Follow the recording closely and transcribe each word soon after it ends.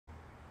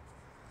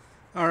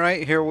All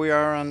right, here we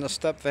are on the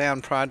step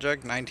van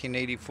project,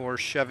 1984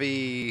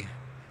 Chevy.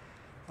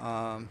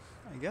 I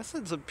guess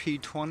it's a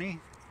P20,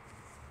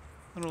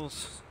 little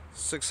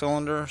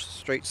six-cylinder,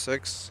 straight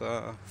six,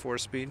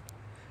 four-speed.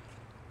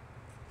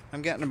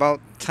 I'm getting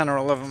about 10 or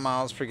 11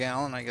 miles per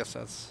gallon. I guess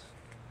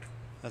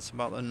that's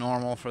about the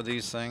normal for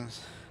these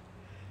things.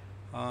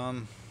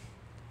 Um,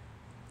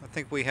 I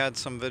think we had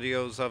some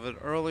videos of it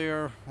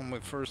earlier when we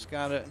first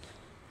got it.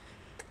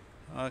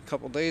 A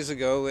couple days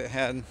ago, it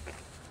had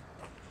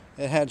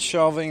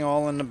shelving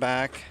all in the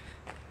back,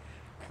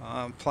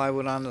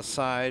 plywood on the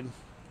side.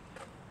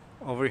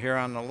 Over here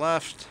on the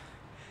left,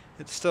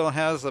 it still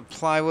has the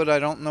plywood. I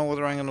don't know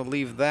whether I'm going to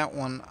leave that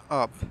one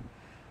up.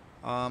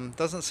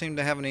 Doesn't seem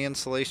to have any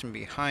insulation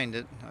behind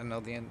it. I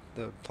know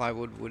the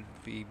plywood would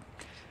be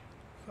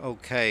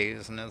okay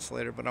as an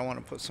insulator, but I want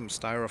to put some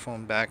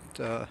styrofoam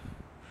backed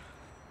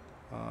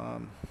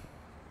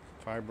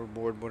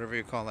fiberboard, whatever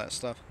you call that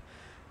stuff.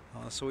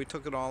 So we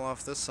took it all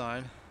off this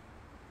side.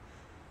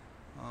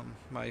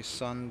 My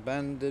son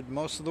Ben did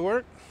most of the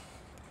work,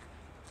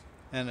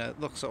 and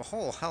it looks a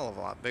whole hell of a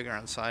lot bigger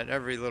inside.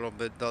 Every little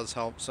bit does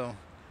help, so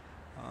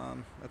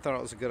I thought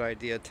it was a good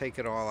idea. Take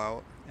it all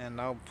out, and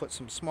I'll put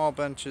some small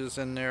benches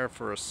in there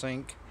for a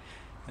sink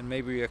and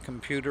maybe a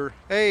computer.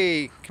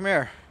 Hey, come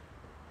here.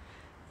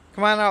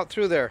 Come on out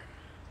through there.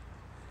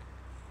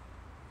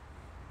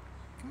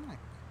 Come on.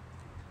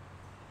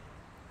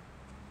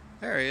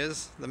 There he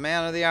is, the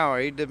man of the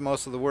hour. He did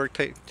most of the work,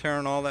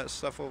 tearing all that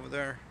stuff over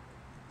there,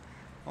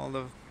 all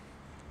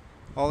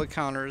the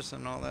counters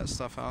and all that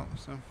stuff out.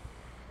 So,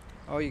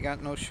 oh, you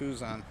got no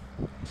shoes on.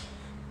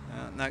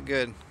 Not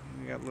good.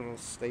 You got little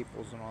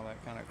staples and all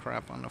that kind of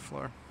crap on the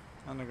floor,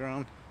 on the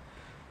ground.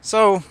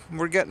 So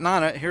we're getting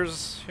on it.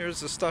 Here's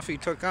the stuff he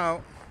took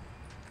out.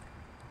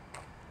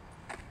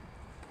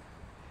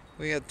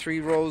 We had 3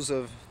 rows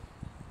of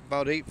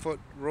about 8-foot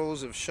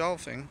rows of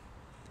shelving,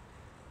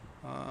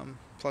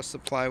 plus the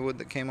plywood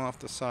that came off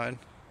the side.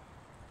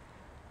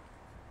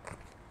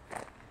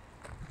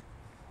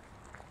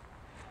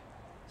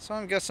 So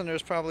I'm guessing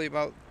there's probably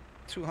about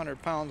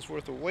 200 pounds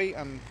worth of weight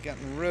I'm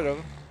getting rid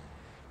of.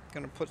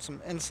 Gonna put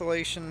some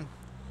insulation,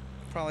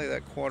 probably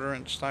that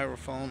 1/4-inch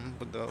styrofoam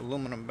with the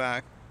aluminum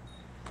back,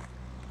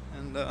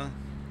 and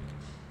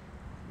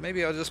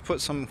maybe I'll just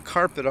put some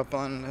carpet up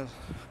on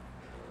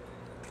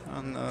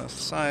the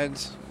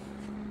sides.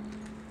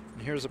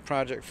 And here's a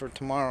project for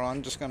tomorrow.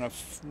 I'm just gonna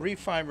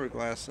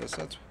refiberglass this.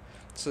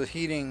 It's a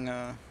heating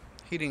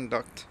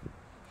duct.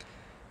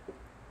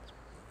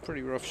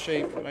 Pretty rough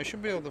shape, but I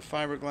should be able to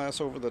fiberglass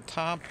over the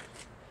top,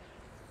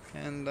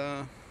 and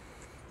I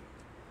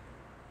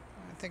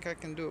think I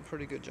can do a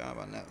pretty good job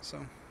on that.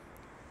 So,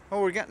 oh,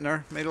 we're getting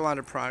there. Made a lot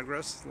of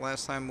progress.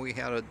 Last time we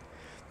had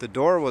the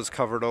door was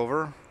covered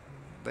over.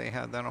 They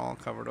had that all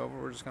covered over.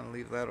 We're just going to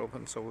leave that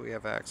open so we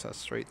have access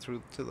straight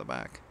through to the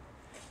back.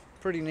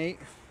 Pretty neat.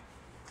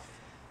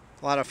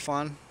 A lot of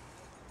fun.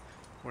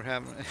 We're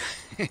having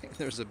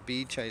there's a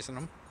bee chasing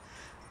them.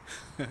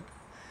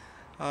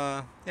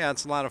 Yeah,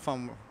 it's a lot of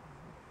fun.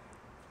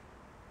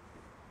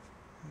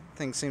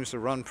 Thing seems to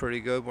run pretty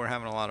good. We're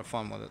having a lot of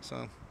fun with it.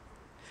 So,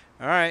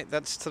 all right,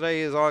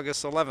 today is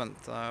August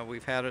 11th.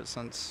 We've had it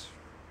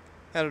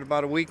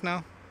about a week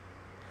now.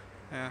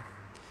 Yeah.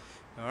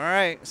 All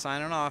right,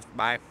 signing off.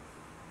 Bye.